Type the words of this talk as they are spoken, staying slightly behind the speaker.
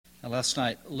Last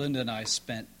night, Linda and I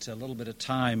spent a little bit of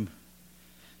time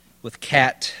with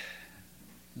Kat,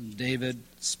 and David,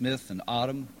 Smith, and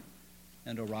Autumn,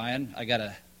 and Orion. I got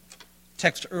a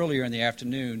text earlier in the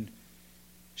afternoon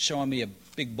showing me a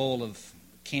big bowl of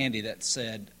candy that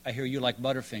said, "I hear you like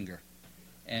Butterfinger."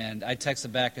 And I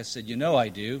texted back, I said, "You know I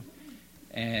do."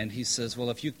 And he says,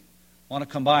 "Well, if you want to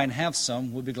come by and have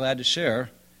some, we'll be glad to share."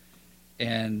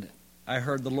 And I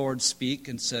heard the Lord speak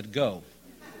and said, "Go."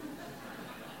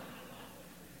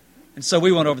 And so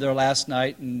we went over there last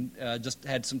night and just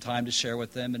had some time to share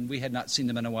with them, and we had not seen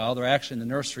them in a while. They're actually in the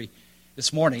nursery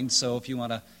this morning, so if you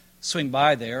want to swing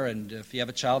by there, and if you have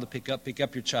a child to pick up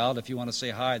your child. If you want to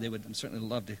say hi, they would certainly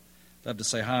love to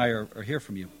say hi or hear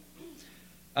from you.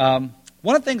 One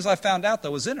of the things I found out,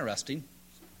 though, was interesting,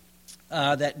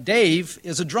 that Dave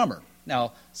is a drummer.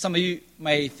 Now, some of you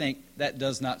may think that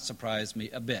does not surprise me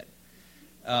a bit.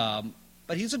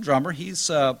 But he's a drummer. He's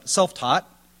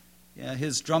self-taught.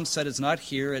 His drum set is not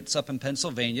here. It's up in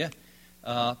Pennsylvania.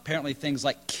 Apparently things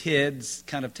like kids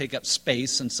kind of take up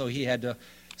space, and so he had to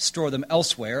store them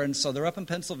elsewhere. And so they're up in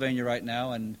Pennsylvania right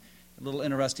now, and a little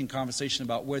interesting conversation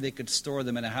about where they could store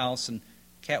them in a house. And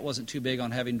Kat wasn't too big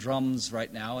on having drums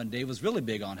right now, and Dave was really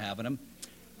big on having them.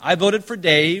 I voted for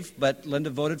Dave, but Linda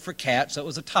voted for Kat, so it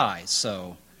was a tie.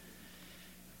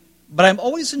 But I'm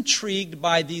always intrigued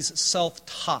by these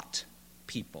self-taught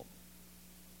people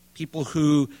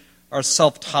who are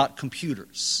self-taught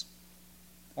computers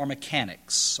or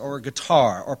mechanics or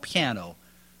guitar or piano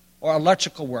or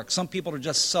electrical work. Some people are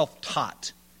just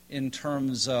self-taught in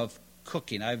terms of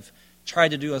cooking. I've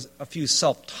tried to do a few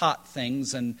self-taught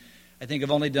things, and I think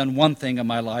I've only done one thing in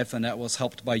my life, and that was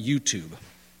helped by YouTube.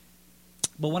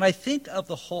 But when I think of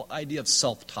the whole idea of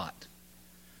self-taught,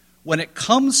 when it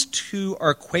comes to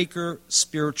our Quaker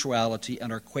spirituality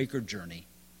and our Quaker journey,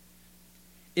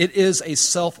 it is a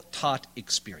self-taught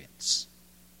experience.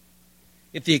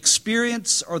 If the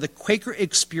experience or the Quaker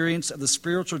experience of the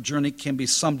spiritual journey can be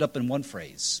summed up in one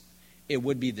phrase, it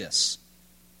would be this: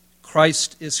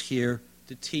 Christ is here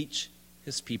to teach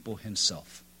his people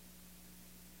himself.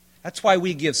 That's why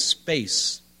we give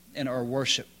space in our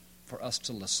worship for us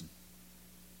to listen,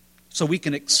 so we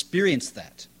can experience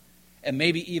that and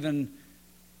maybe even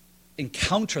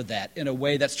encounter that in a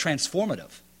way that's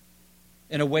transformative,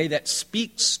 in a way that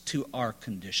speaks to our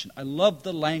condition. I love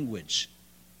the language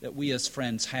that we as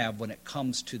friends have when it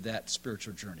comes to that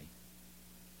spiritual journey.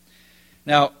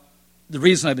 Now, the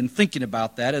reason I've been thinking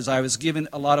about that is I was given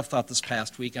a lot of thought this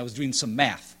past week. I was doing some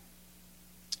math.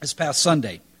 This past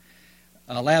Sunday,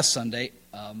 last Sunday,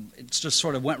 it just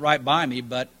sort of went right by me,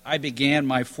 but I began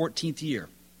my 14th year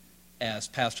as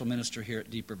pastoral minister here at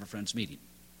Deep River Friends Meeting.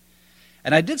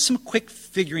 And I did some quick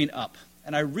figuring up,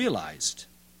 and I realized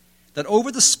that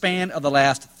over the span of the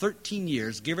last 13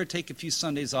 years, give or take a few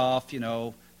Sundays off,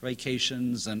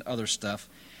 vacations and other stuff,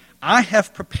 I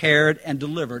have prepared and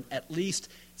delivered at least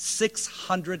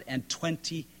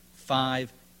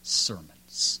 625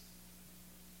 sermons.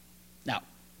 Now,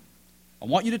 I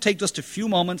want you to take just a few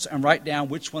moments and write down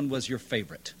which one was your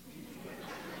favorite.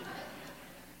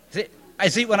 I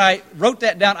see, when I wrote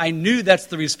that down, I knew that's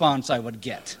the response I would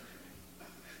get.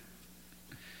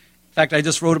 In fact, I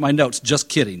just wrote in my notes, just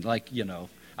kidding, I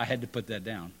had to put that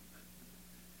down.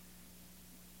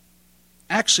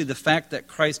 Actually, the fact that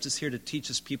Christ is here to teach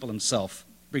his people himself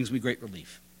brings me great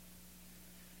relief.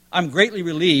 I'm greatly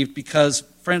relieved because,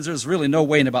 friends, there's really no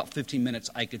way in about 15 minutes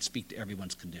I could speak to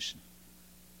everyone's condition.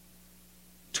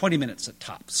 20 minutes at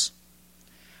tops.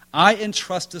 I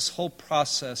entrust this whole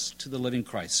process to the living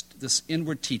Christ, this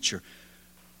inward teacher,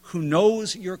 who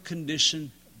knows your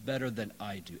condition better than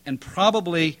I do, and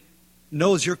probably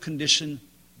knows your condition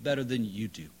better than you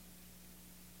do.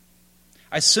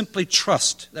 I simply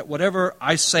trust that whatever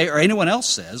I say or anyone else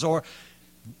says, or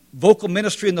vocal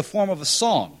ministry in the form of a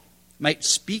song, might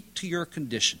speak to your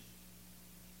condition.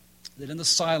 That in the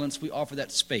silence we offer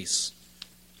that space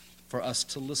for us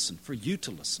to listen, for you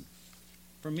to listen,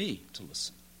 for me to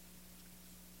listen.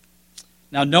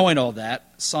 Now, knowing all that,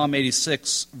 Psalm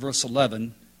 86, verse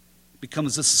 11,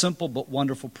 becomes this simple but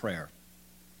wonderful prayer.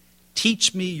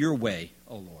 Teach me your way,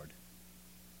 O Lord,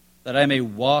 that I may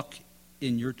walk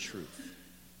in your truth.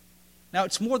 Now,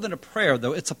 it's more than a prayer,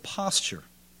 though. It's a posture.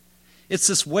 It's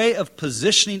this way of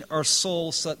positioning our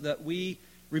souls so that we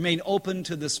remain open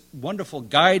to this wonderful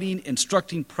guiding,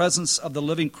 instructing presence of the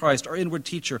living Christ, our inward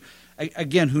teacher,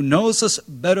 again, who knows us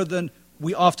better than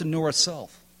we often know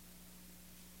ourselves,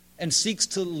 and seeks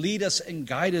to lead us and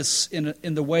guide us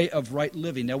in the way of right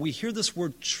living. Now, we hear this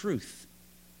word truth.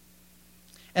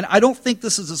 And I don't think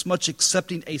this is as much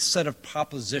accepting a set of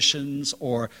propositions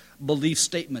or belief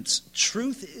statements.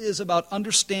 Truth is about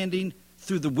understanding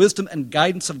through the wisdom and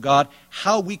guidance of God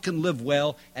how we can live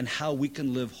well and how we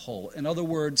can live whole. In other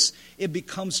words, it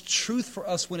becomes truth for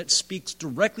us when it speaks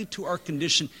directly to our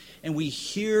condition and we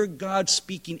hear God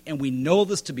speaking and we know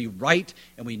this to be right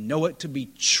and we know it to be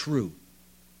true.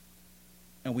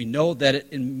 And we know that it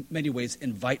in many ways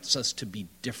invites us to be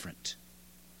different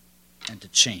and to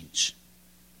change.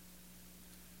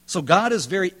 So God is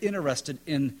very interested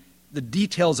in the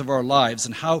details of our lives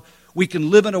and how we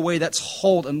can live in a way that's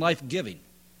whole and life-giving.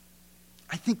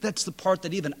 I think that's the part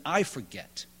that even I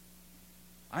forget.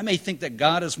 I may think that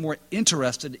God is more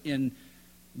interested in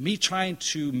me trying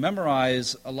to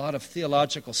memorize a lot of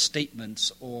theological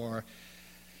statements or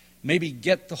maybe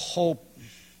get the whole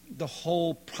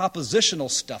propositional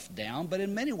stuff down, but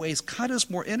in many ways, God is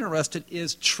more interested in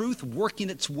truth working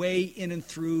its way in and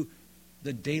through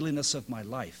the dailiness of my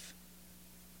life,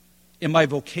 in my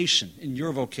vocation, in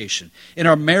your vocation, in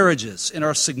our marriages, in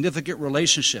our significant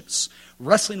relationships,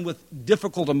 wrestling with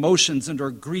difficult emotions and our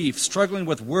grief, struggling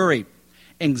with worry,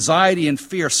 anxiety and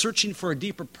fear, searching for a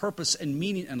deeper purpose and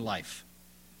meaning in life,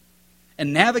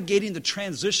 and navigating the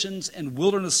transitions and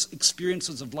wilderness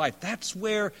experiences of life. That's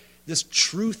where this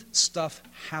truth stuff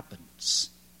happens,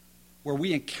 where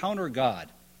we encounter God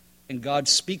and God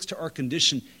speaks to our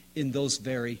condition in those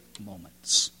very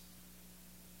moments.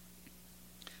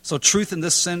 So truth in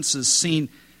this sense is seen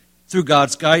through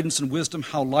God's guidance and wisdom,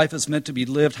 how life is meant to be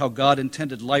lived, how God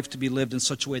intended life to be lived in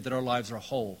such a way that our lives are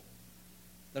whole.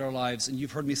 That our lives, and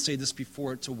you've heard me say this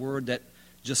before, it's a word that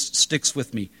just sticks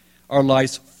with me, our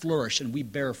lives flourish and we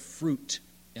bear fruit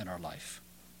in our life.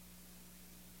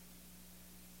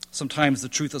 Sometimes the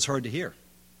truth is hard to hear.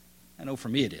 I know for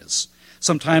me it is.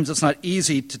 Sometimes it's not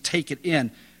easy to take it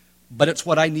in, but it's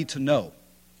what I need to know.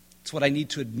 It's what I need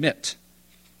to admit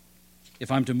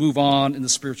if I'm to move on in the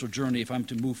spiritual journey, if I'm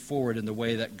to move forward in the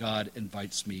way that God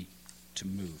invites me to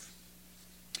move.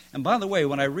 And by the way,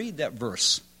 when I read that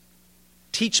verse,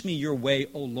 teach me your way,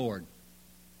 O Lord,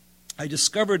 I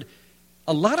discovered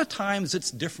a lot of times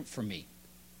it's different for me.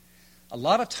 A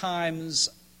lot of times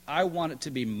I want it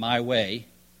to be my way,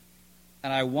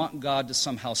 and I want God to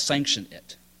somehow sanction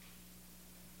it.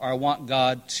 Or I want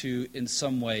God to, in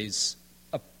some ways,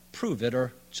 approve it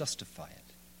or justify it.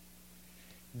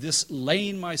 This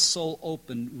laying my soul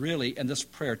open, really, and this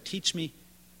prayer, teach me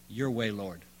your way,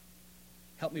 Lord.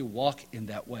 Help me walk in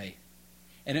that way.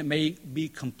 And it may be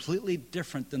completely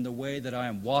different than the way that I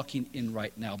am walking in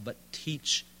right now, but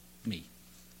teach me.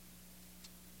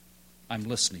 I'm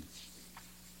listening.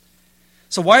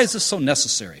 So why is this so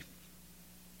necessary?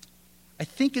 I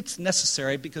think it's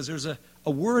necessary because there's a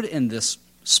word in this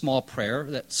small prayer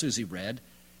that Susie read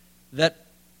that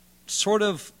sort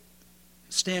of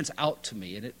stands out to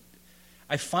me, and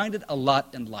I find it a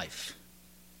lot in life.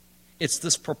 It's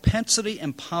this propensity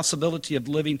and possibility of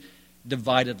living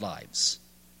divided lives.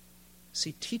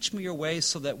 See, teach me your ways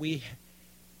so that we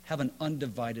have an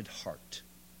undivided heart.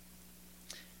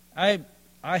 Well,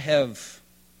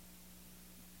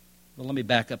 let me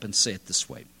back up and say it this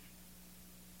way.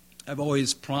 I've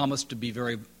always promised to be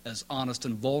as honest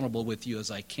and vulnerable with you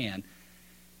as I can.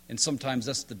 And sometimes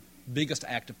that's the biggest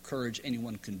act of courage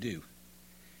anyone can do.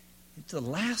 The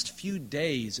last few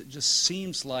days, it just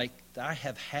seems like I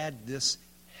have had this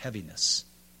heaviness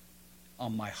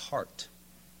on my heart.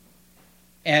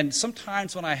 And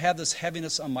sometimes when I have this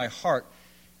heaviness on my heart,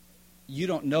 you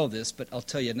don't know this, but I'll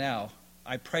tell you now,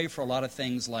 I pray for a lot of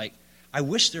things like, I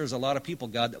wish there was a lot of people,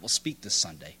 God, that will speak this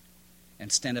Sunday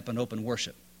and stand up and open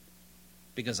worship,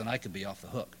 because then I could be off the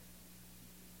hook.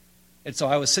 And so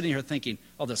I was sitting here thinking,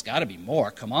 oh, there's got to be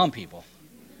more. Come on, people.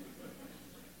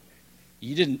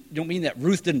 You don't mean that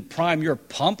Ruth didn't prime your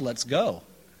pump? Let's go.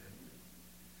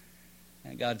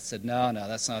 And God said, no,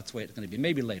 that's not the way it's going to be.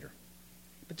 Maybe later.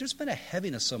 But there's been a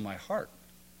heaviness on my heart.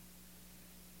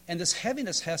 And this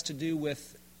heaviness has to do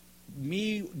with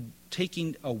me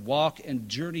taking a walk and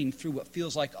journeying through what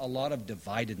feels like a lot of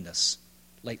dividedness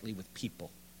lately with people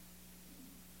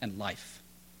and life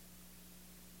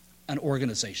and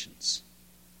organizations,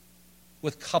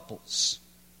 with couples,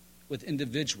 with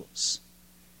individuals.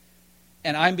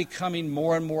 And I'm becoming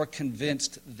more and more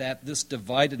convinced that this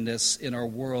dividedness in our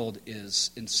world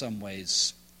is, in some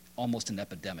ways, almost an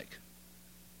epidemic.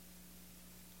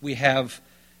 We have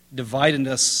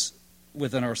dividedness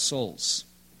within our souls.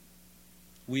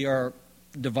 We are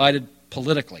divided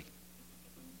politically.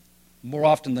 More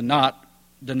often than not,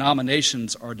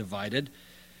 denominations are divided.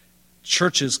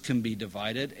 Churches can be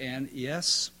divided. And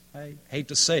yes, I hate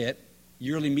to say it,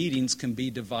 yearly meetings can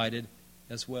be divided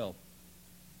as well.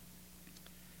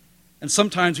 And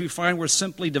sometimes we find we're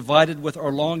simply divided with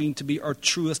our longing to be our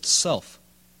truest self,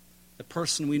 the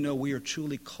person we know we are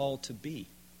truly called to be.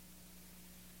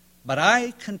 But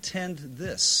I contend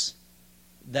this,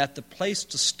 that the place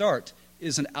to start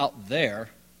isn't out there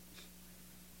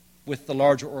with the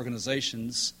larger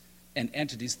organizations and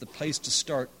entities. The place to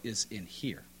start is in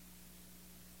here,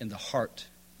 in the heart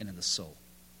and in the soul.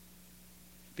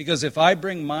 Because if I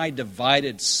bring my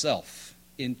divided self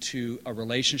into a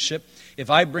relationship, if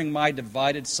I bring my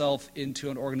divided self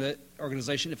into an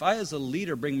organization, if I as a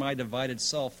leader bring my divided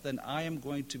self, then I am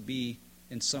going to be,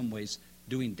 in some ways,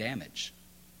 doing damage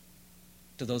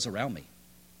to those around me,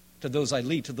 to those I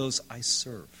lead, to those I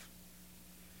serve.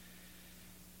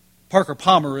 Parker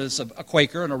Palmer is a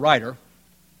Quaker and a writer.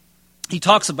 He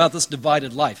talks about this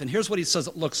divided life, and here's what he says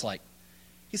it looks like.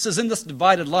 He says, in this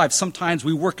divided life, sometimes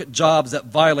we work at jobs that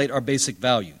violate our basic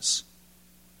values,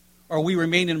 or we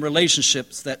remain in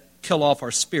relationships that kill off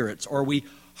our spirits, or we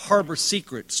harbor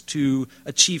secrets to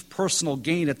achieve personal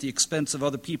gain at the expense of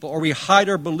other people, or we hide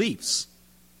our beliefs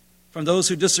from those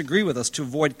who disagree with us to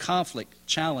avoid conflict,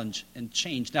 challenge, and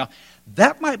change. Now,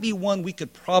 that might be one we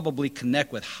could probably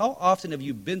connect with. How often have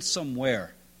you been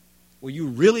somewhere where you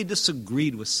really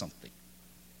disagreed with something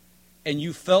and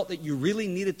you felt that you really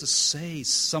needed to say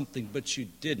something, but you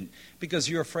didn't because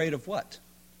you're afraid of what?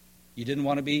 You didn't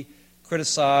want to be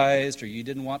criticized, or you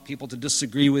didn't want people to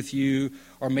disagree with you,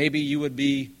 or maybe you would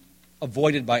be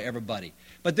avoided by everybody.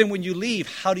 But then when you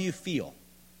leave, how do you feel?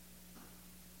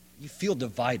 You feel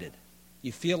divided.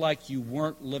 You feel like you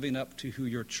weren't living up to who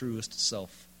your truest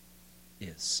self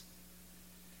is.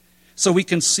 So we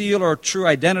conceal our true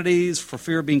identities for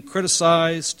fear of being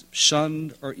criticized,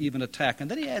 shunned, or even attacked. And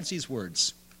then he adds these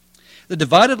words. The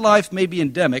divided life may be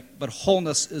endemic, but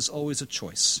wholeness is always a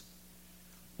choice.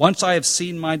 Once I have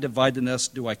seen my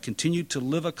dividedness, do I continue to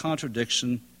live a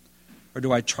contradiction, or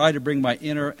do I try to bring my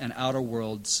inner and outer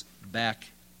worlds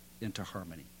back into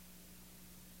harmony?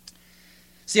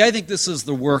 See, I think this is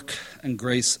the work and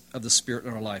grace of the Spirit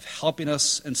in our life, helping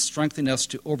us and strengthening us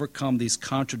to overcome these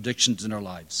contradictions in our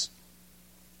lives,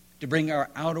 to bring our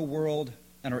outer world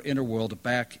and our inner world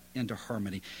back into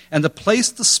harmony. And the place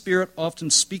the Spirit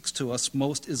often speaks to us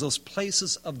most is those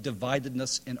places of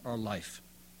dividedness in our life.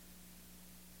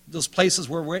 Those places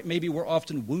where maybe we're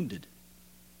often wounded.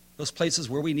 Those places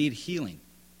where we need healing.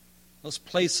 Those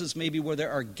places maybe where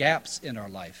there are gaps in our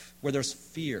life, where there's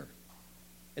fear.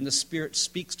 And the Spirit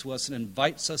speaks to us and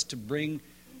invites us to bring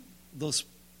those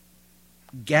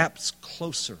gaps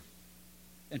closer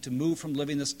and to move from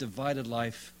living this divided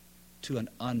life to an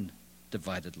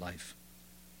undivided life.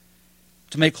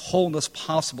 To make wholeness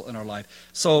possible in our life.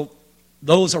 So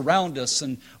those around us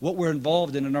and what we're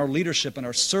involved in our leadership and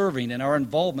our serving and our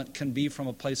involvement can be from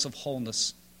a place of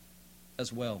wholeness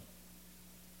as well.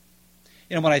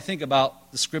 You know, when I think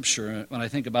about the Scripture, when I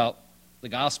think about the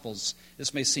Gospels,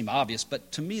 this may seem obvious,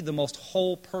 but to me the most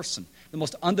whole person, the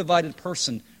most undivided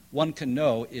person one can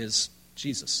know is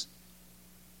Jesus.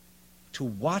 To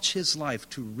watch his life,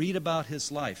 to read about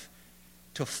his life,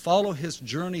 to follow his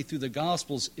journey through the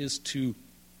Gospels is to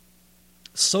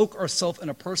soak ourselves in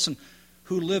a person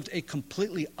who lived a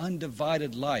completely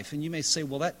undivided life. And you may say,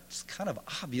 well, that's kind of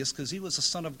obvious because he was the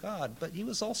Son of God, but he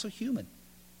was also human.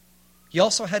 He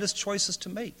also had his choices to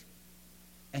make.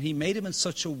 And he made him in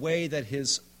such a way that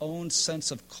his own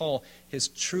sense of call, his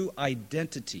true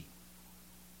identity,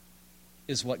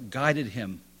 is what guided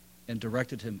him and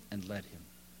directed him and led him.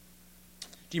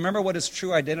 Do you remember what his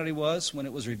true identity was when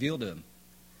it was revealed to him?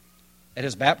 At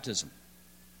his baptism,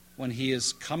 when he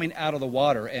is coming out of the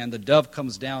water and the dove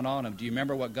comes down on him, do you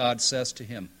remember what God says to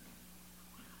him?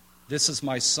 This is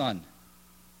my Son,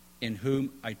 in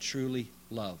whom I truly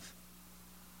love,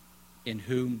 in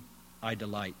whom I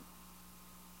delight.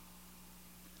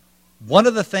 One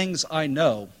of the things I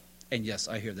know, and yes,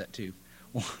 I hear that too,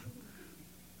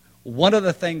 one of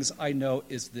the things I know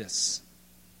is this.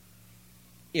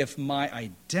 If my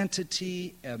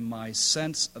identity and my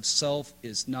sense of self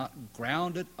is not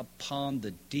grounded upon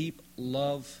the deep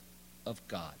love of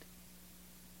God,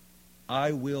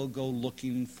 I will go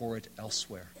looking for it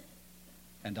elsewhere,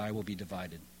 and I will be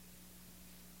divided.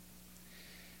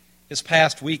 This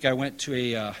past week, I went to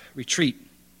a retreat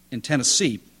in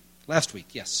Tennessee. Last week,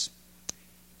 yes.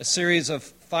 A series of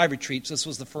 5 retreats. This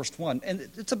was the first one. And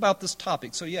it's about this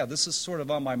topic. So yeah, this is sort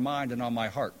of on my mind and on my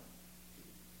heart.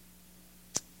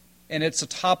 And it's a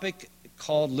topic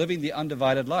called Living the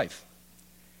Undivided Life.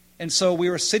 And so we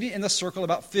were sitting in the circle,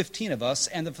 about 15 of us,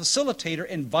 and the facilitator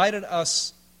invited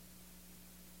us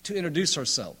to introduce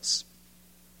ourselves.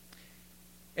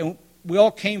 And we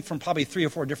all came from probably 3 or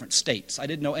 4 different states. I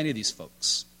didn't know any of these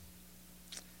folks.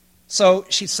 So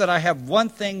she said, I have one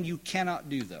thing you cannot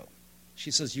do, though. She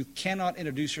says, you cannot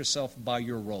introduce yourself by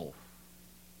your role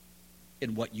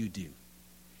in what you do.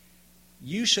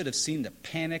 You should have seen the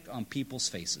panic on people's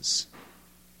faces.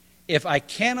 If I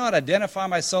cannot identify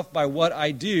myself by what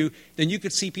I do, then you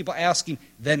could see people asking,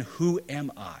 then who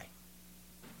am I?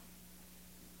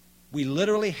 We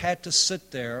literally had to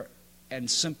sit there and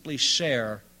simply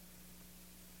share,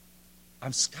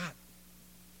 I'm Scott.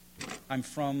 I'm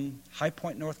from High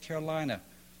Point, North Carolina.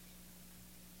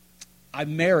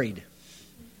 I'm married,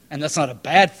 and that's not a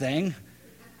bad thing.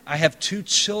 I have 2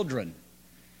 children.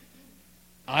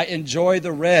 I enjoy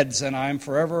the Reds, and I'm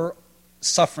forever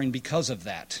suffering because of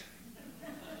that.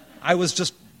 I was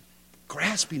just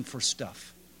grasping for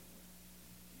stuff.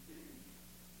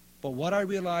 But what I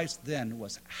realized then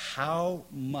was how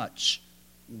much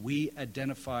we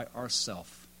identify ourselves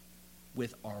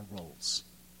with our roles.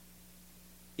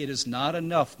 It is not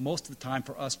enough most of the time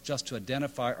for us just to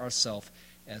identify ourselves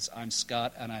as I'm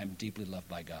Scott and I am deeply loved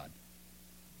by God.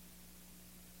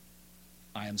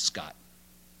 I am Scott.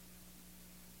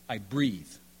 I breathe.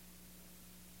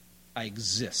 I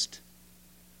exist.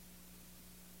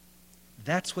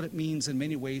 That's what it means in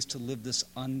many ways to live this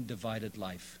undivided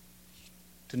life.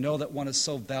 To know that one is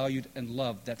so valued and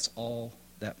loved, that's all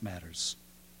that matters.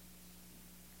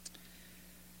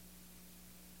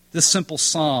 This simple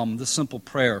psalm, this simple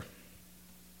prayer,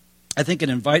 I think it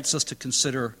invites us to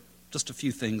consider just a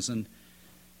few things, and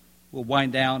we'll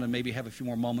wind down and maybe have a few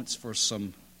more moments for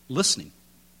some listening.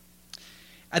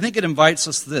 I think it invites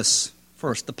us this,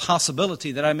 first, the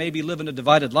possibility that I may be living a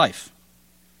divided life,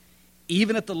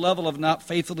 even at the level of not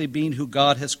faithfully being who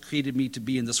God has created me to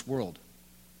be in this world.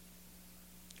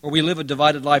 Or we live a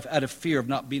divided life out of fear of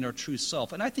not being our true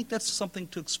self. And I think that's something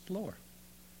to explore.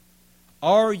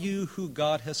 Are you who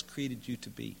God has created you to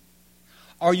be?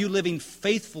 Are you living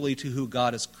faithfully to who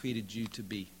God has created you to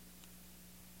be?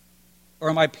 Or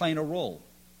am I playing a role?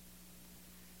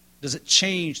 Does it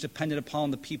change depending upon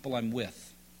the people I'm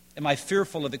with? Am I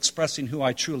fearful of expressing who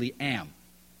I truly am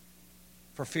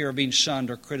for fear of being shunned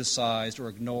or criticized or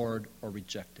ignored or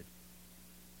rejected?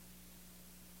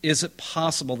 Is it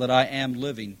possible that I am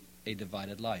living a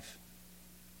divided life?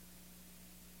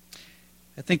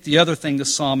 I think the other thing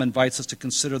this psalm invites us to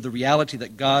consider the reality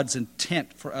that God's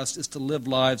intent for us is to live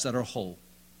lives that are whole,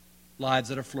 lives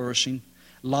that are flourishing,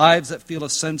 lives that feel a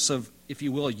sense of, if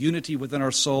you will, unity within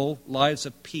our soul, lives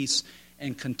of peace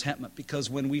and contentment. Because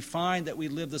when we find that we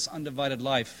live this undivided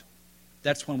life,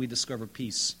 that's when we discover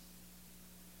peace.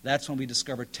 That's when we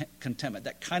discover contentment,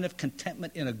 that kind of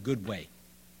contentment in a good way.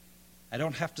 I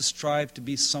don't have to strive to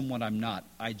be someone I'm not.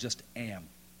 I just am.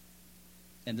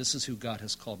 And this is who God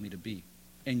has called me to be.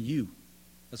 And you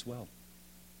as well.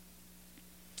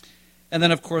 And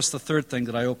then, of course, the third thing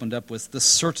that I opened up with, the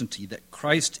certainty that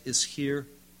Christ is here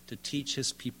to teach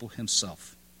his people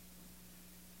himself.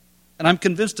 And I'm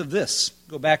convinced of this.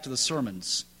 Go back to the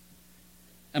sermons.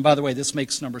 And by the way, this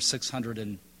makes number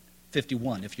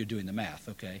 651 if you're doing the math,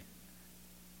 okay?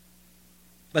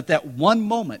 But that one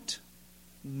moment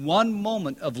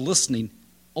of listening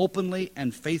openly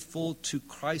and faithful to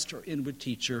Christ, our inward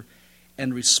teacher,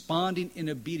 and responding in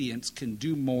obedience can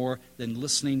do more than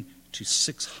listening to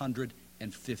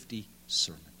 650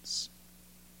 sermons.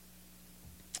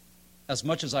 As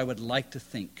much as I would like to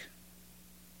think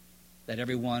that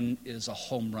everyone is a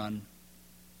home run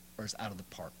or is out of the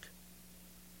park,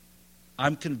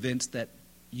 I'm convinced that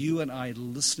you and I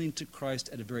listening to Christ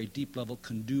at a very deep level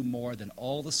can do more than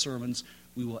all the sermons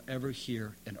we will ever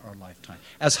hear in our lifetime.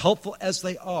 As helpful as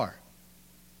they are,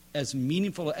 as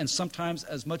meaningful, and sometimes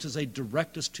as much as they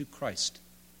direct us to Christ,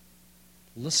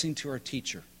 listening to our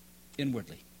teacher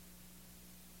inwardly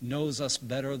knows us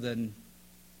better than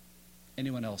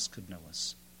anyone else could know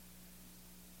us.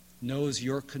 Knows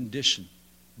your condition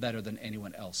better than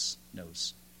anyone else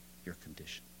knows your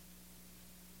condition.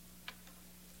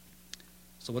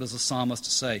 So what does the psalmist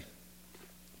say?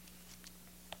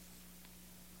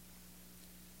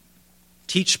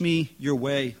 Teach me your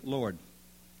way, Lord,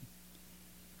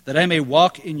 that I may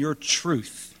walk in your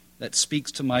truth that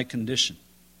speaks to my condition.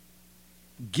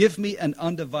 Give me an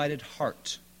undivided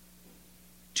heart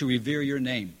to revere your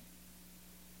name.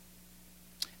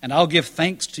 And I'll give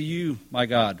thanks to you, my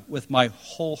God, with my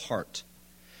whole heart.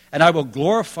 And I will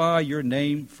glorify your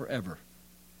name forever.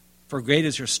 For great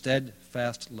is your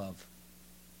steadfast love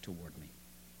toward me.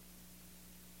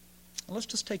 Well, let's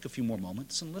just take a few more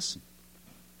moments and listen.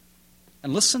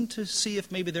 And listen to see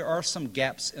if maybe there are some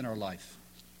gaps in our life.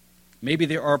 Maybe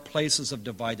there are places of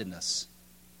dividedness.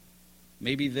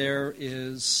 Maybe there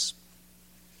is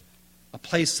a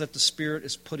place that the Spirit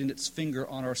is putting its finger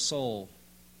on our soul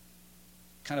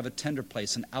kind of a tender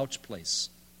place, an ouch place,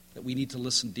 that we need to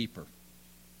listen deeper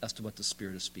as to what the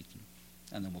Spirit is speaking.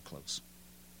 And then we'll close.